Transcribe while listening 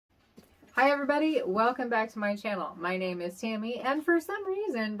Hi everybody, welcome back to my channel. My name is Tammy, and for some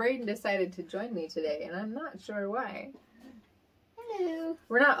reason Braden decided to join me today, and I'm not sure why. Hello.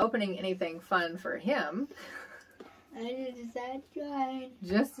 We're not opening anything fun for him. I just decided to join.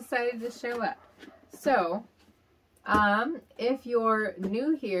 Just decided to show up. So, if you're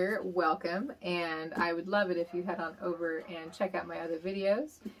new here, welcome, and I would love it if you head on over and check out my other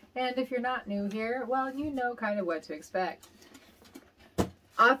videos. And if you're not new here, well, you know kind of what to expect.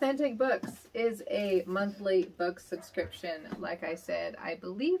 Authentic Books is a monthly book subscription. Like I said, I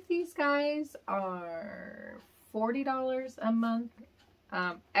believe these guys are $40 a month.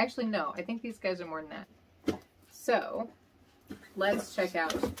 Actually, no, I think these guys are more than that. So, let's check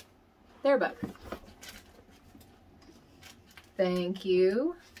out their book. Thank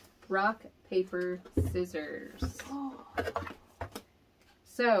you. Rock, paper, scissors.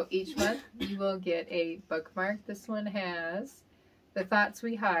 So, each month you will get a bookmark. This one has: the thoughts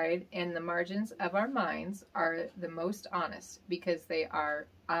we hide in the margins of our minds are the most honest because they are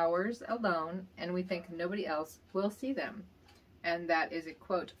ours alone and we think nobody else will see them. And that is a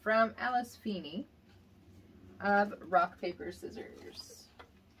quote from Alice Feeney of Rock, Paper, Scissors.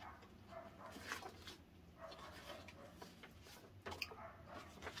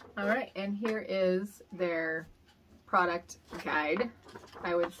 Alright, and here is their product guide,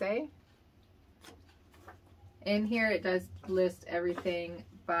 I would say. In here it does list everything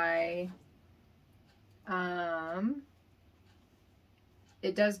by,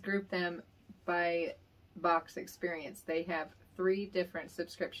 it does group them by box experience. They have 3 different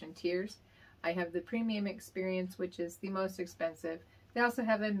subscription tiers. I have the premium experience, which is the most expensive. They also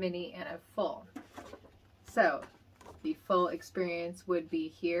have a mini and a full. So the full experience would be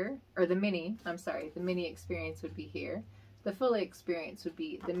here, or the mini experience would be here. The full experience would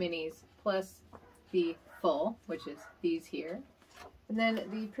be the minis plus the full, which is these here, and then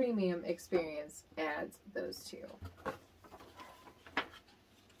the premium experience adds those 2.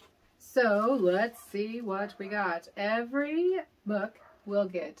 So let's see what we got. Every book will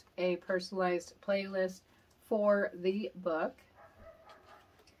get a personalized playlist for the book.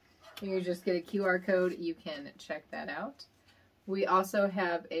 You just get a QR code, you can check that out. We also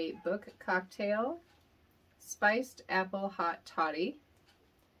have a book cocktail, spiced apple hot toddy,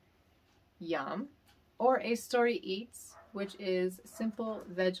 yum, or a story eats, which is simple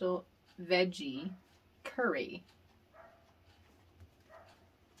veggie curry.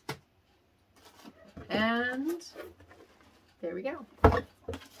 And there we go.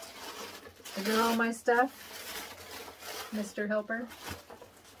 Is that all my stuff, Mr. Helper?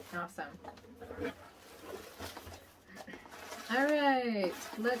 Awesome. All right,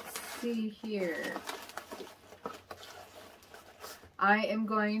 let's see here. I am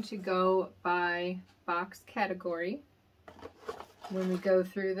going to go by box category when we go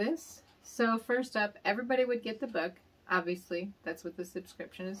through this. So first up, everybody would get the book. Obviously, that's what the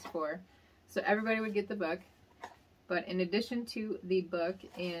subscription is for. So everybody would get the book. But in addition to the book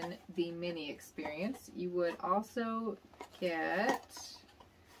in the mini experience, you would also get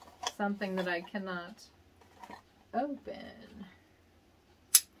something that I cannot open.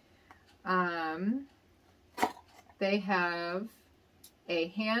 They have a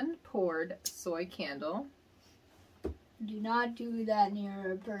hand-poured soy candle. Do not do that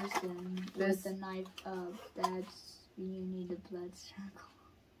near a person with a knife up. That's when you need a blood circle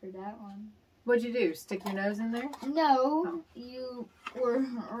for that one. What'd you do? Stick your nose in there? No, oh. You or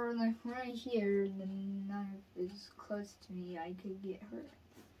like right here. The knife is close to me. I could get hurt.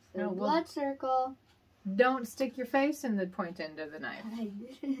 So no, blood circle. Don't stick your face in the point end of the knife.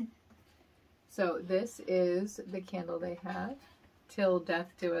 So this is the candle they have. Till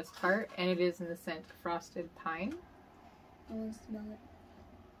Death Do Us Part, and it is in the scent Frosted Pine. I want to smell it.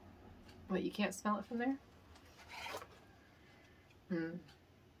 What, you can't smell it from there? And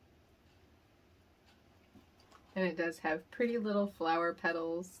it does have pretty little flower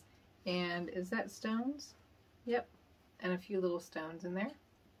petals, and is that stones? Yep, and a few little stones in there.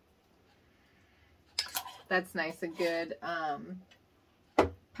 That's nice, a good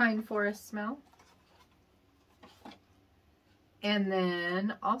pine forest smell. And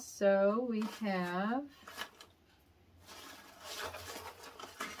then also we have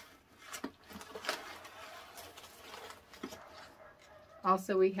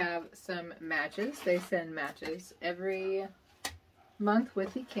some matches. They send matches every month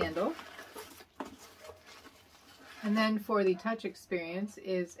with the candle. And then for the touch experience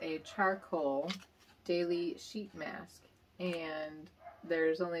is a charcoal daily sheet mask. And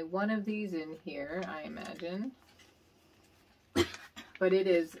there's only one of these in here, I imagine. But it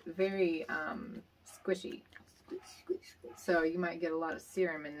is very squishy. So you might get a lot of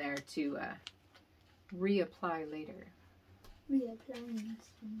serum in there to reapply later.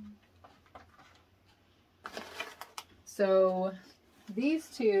 So these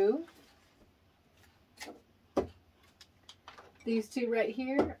two right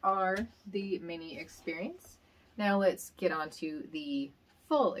here are the mini experience. Now let's get on to the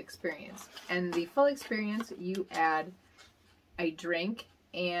full experience. And the full experience, you add a drink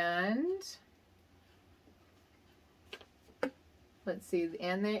and let's see,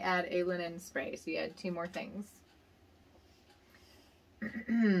 and they add a linen spray. So you add 2 more things.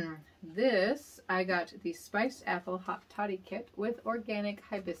 This, I got the Spiced Apple Hot Toddy Kit with organic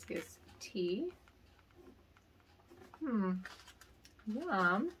hibiscus tea. Yum.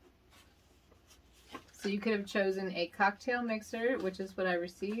 So you could have chosen a cocktail mixer, which is what I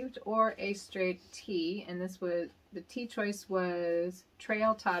received, or a straight tea. And this was, the tea choice was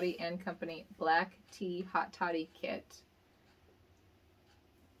Trail Toddy and Company Black Tea Hot Toddy Kit.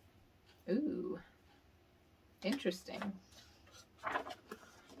 Ooh, interesting.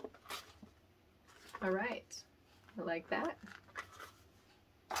 All right, I like that.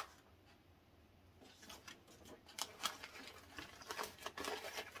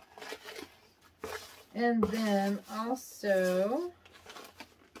 And then also,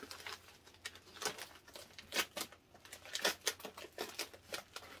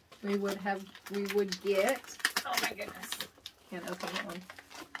 we would get, oh my goodness, can't open that one.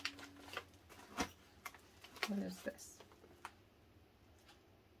 What is this?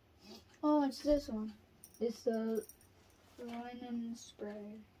 Oh, it's this one. It's the linen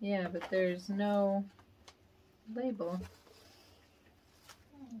spray. Yeah, but there's no label.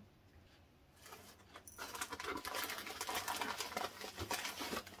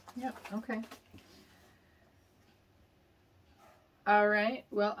 Yep, okay. All right,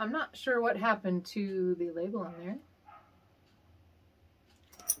 well, I'm not sure what happened to the label on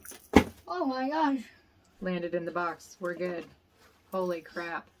there. Oh my gosh. Landed in the box. We're good. Holy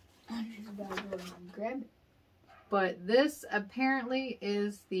crap. I'm just about to go and grab it. But this apparently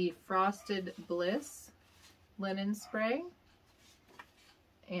is the Frosted Bliss linen spray.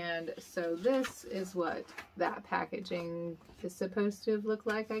 And so this is what that packaging is supposed to look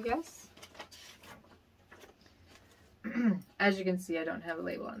like, I guess. As you can see, I don't have a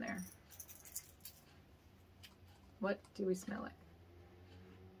label on there. What do we smell like?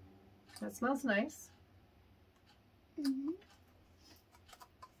 That smells nice.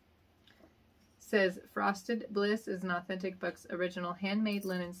 Says Frosted Bliss is an authentic Bucks original handmade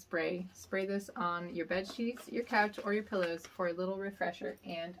linen spray. Spray this on your bed sheets, your couch, or your pillows for a little refresher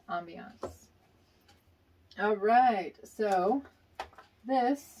and ambiance. All right, so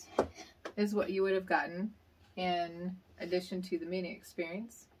this is what you would have gotten in addition to the mini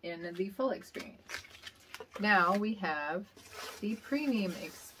experience in the full experience. Now we have the premium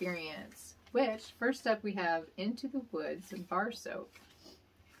experience, which first up we have Into the Woods bar soap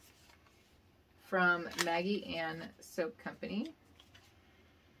from Maggie Ann Soap Company.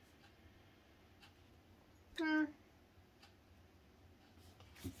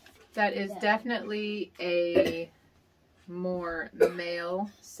 That is definitely a more male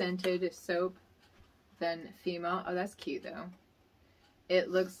scented soap than female. Oh, that's cute though.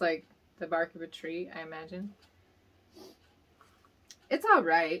 It looks like the bark of a tree, I imagine. It's all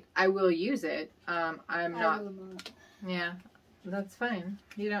right. I will use it. I'm not. Yeah, that's fine.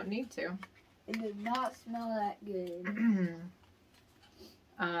 You don't need to. It does not smell that good.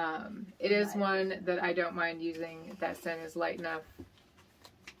 It is one that I don't mind using. That scent is light enough,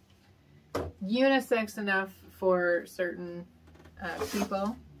 unisex enough for certain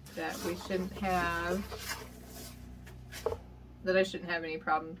people that we shouldn't have, that I shouldn't have any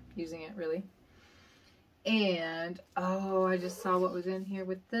problem using it really. And oh, I just saw what was in here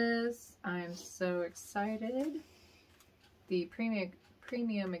with this. I'm so excited. The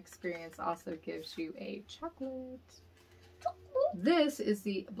premium experience also gives you a chocolate. This is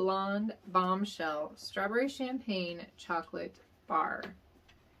the Blonde Bombshell Strawberry Champagne Chocolate Bar.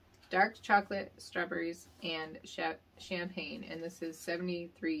 Dark chocolate, strawberries, and champagne. And this is 73%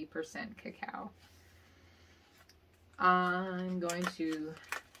 cacao. I'm going to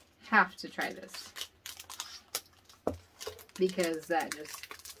have to try this, because that just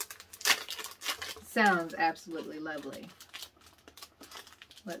sounds absolutely lovely.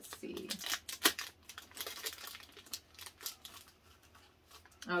 Let's see.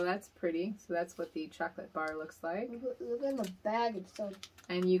 Oh, that's pretty. So that's what the chocolate bar looks like. Look at the bag. It's so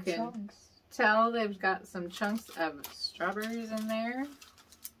and you can chunks. Tell they've got some chunks of strawberries in there,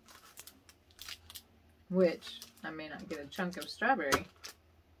 which I may not get a chunk of strawberry,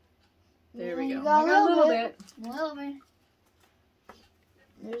 There we go. You got a little bit. A little bit.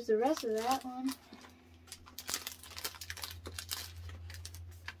 There's the rest of that one.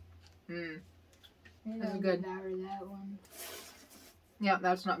 That's good. Devour that one. Yeah,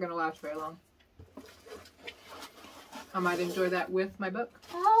 that's not going to last very long. I might enjoy that with my book.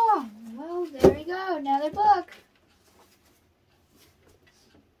 Oh, well, there we go. Another book.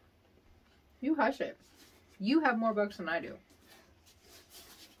 You hush it. You have more books than I do.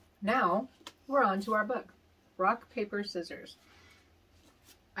 Now, we're on to our book. Rock, Paper, Scissors.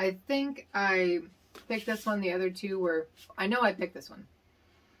 I think I picked this one. The other two were... I know I picked this one.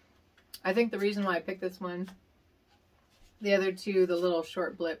 I think the reason why I picked this one, the other two, the little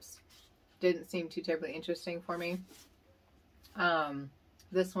short blips, didn't seem too terribly interesting for me.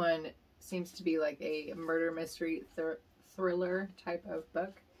 This one seems to be like a murder mystery thriller type of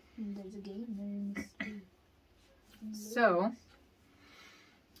book. There's a game there. So,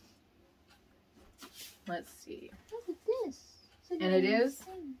 let's see. Look at this. And it is,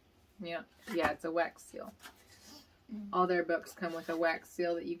 yeah, it's a wax seal. All their books come with a wax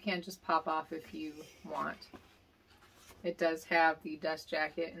seal that you can't just pop off if you want. It does have the dust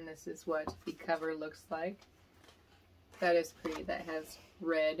jacket, and this is what the cover looks like. That is pretty. That has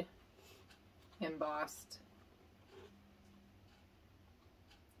red embossed,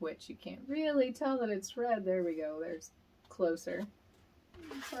 which you can't really tell that it's red. There we go. There's closer.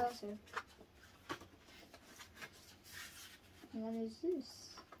 Closer. What is this?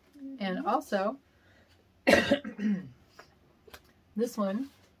 And also, this one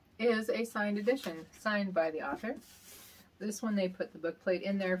is a signed edition, signed by the author. This one, they put the book plate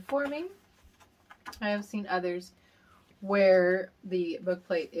in there for me. I have seen others where the book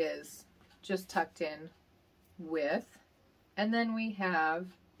plate is just tucked in with, and then we have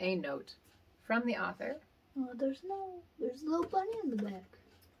a note from the author. Oh, there's a little bunny on the back.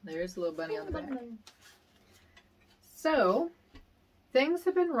 There is a little bunny on the back. So, things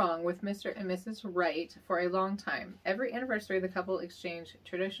have been wrong with Mr. and Mrs. Wright for a long time. Every anniversary, the couple exchange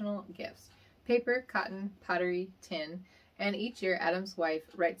traditional gifts: paper, cotton, pottery, tin, and each year Adam's wife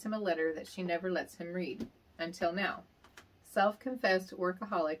writes him a letter that she never lets him read. Until now. Self-confessed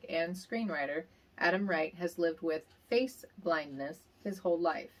workaholic and screenwriter, Adam Wright has lived with face blindness his whole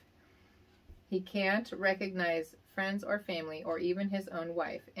life. He can't recognize friends or family or even his own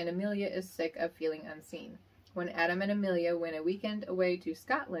wife, and Amelia is sick of feeling unseen. When Adam and Amelia win a weekend away to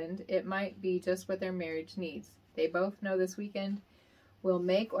Scotland, it might be just what their marriage needs. They both know this weekend will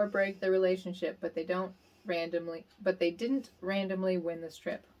make or break their relationship, but they didn't randomly win this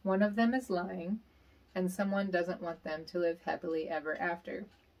trip. One of them is lying, and someone doesn't want them to live happily ever after.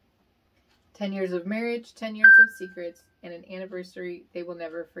 10 years of marriage, 10 years of secrets, and an anniversary they will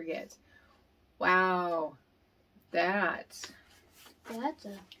never forget. Wow. That's a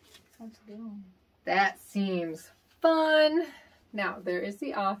good one. That seems fun. Now, there is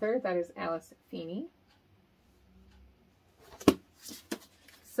the author. That is Alice Feeney.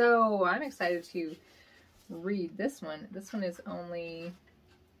 So, I'm excited to read this one. This one is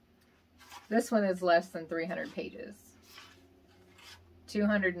less than 300 pages.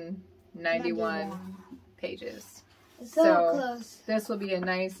 291 pages. So close. This will be a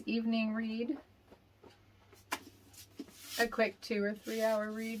nice evening read. A quick 2 or 3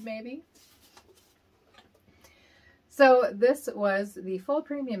 hour read, maybe. So this was the full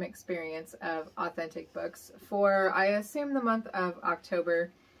premium experience of Authentic Books for, I assume, the month of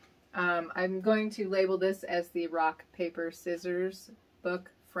October. I'm going to label this as the Rock, Paper, Scissors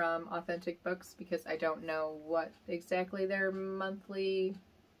book from Authentic Books because I don't know what exactly their monthly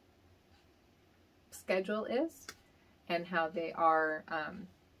schedule is and how they are,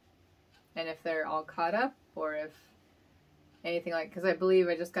 and if they're all caught up or if anything like, because I believe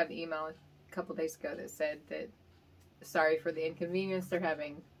I just got an email a couple days ago that said that sorry for the inconvenience, they're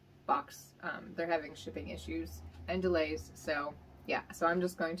having shipping issues and delays. So yeah, so I'm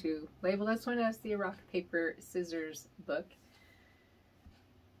just going to label this one as the Rock, Paper, Scissors book.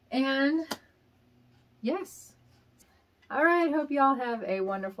 And yes. All right, hope you all have a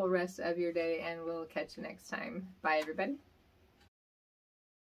wonderful rest of your day, and we'll catch you next time. Bye, everybody.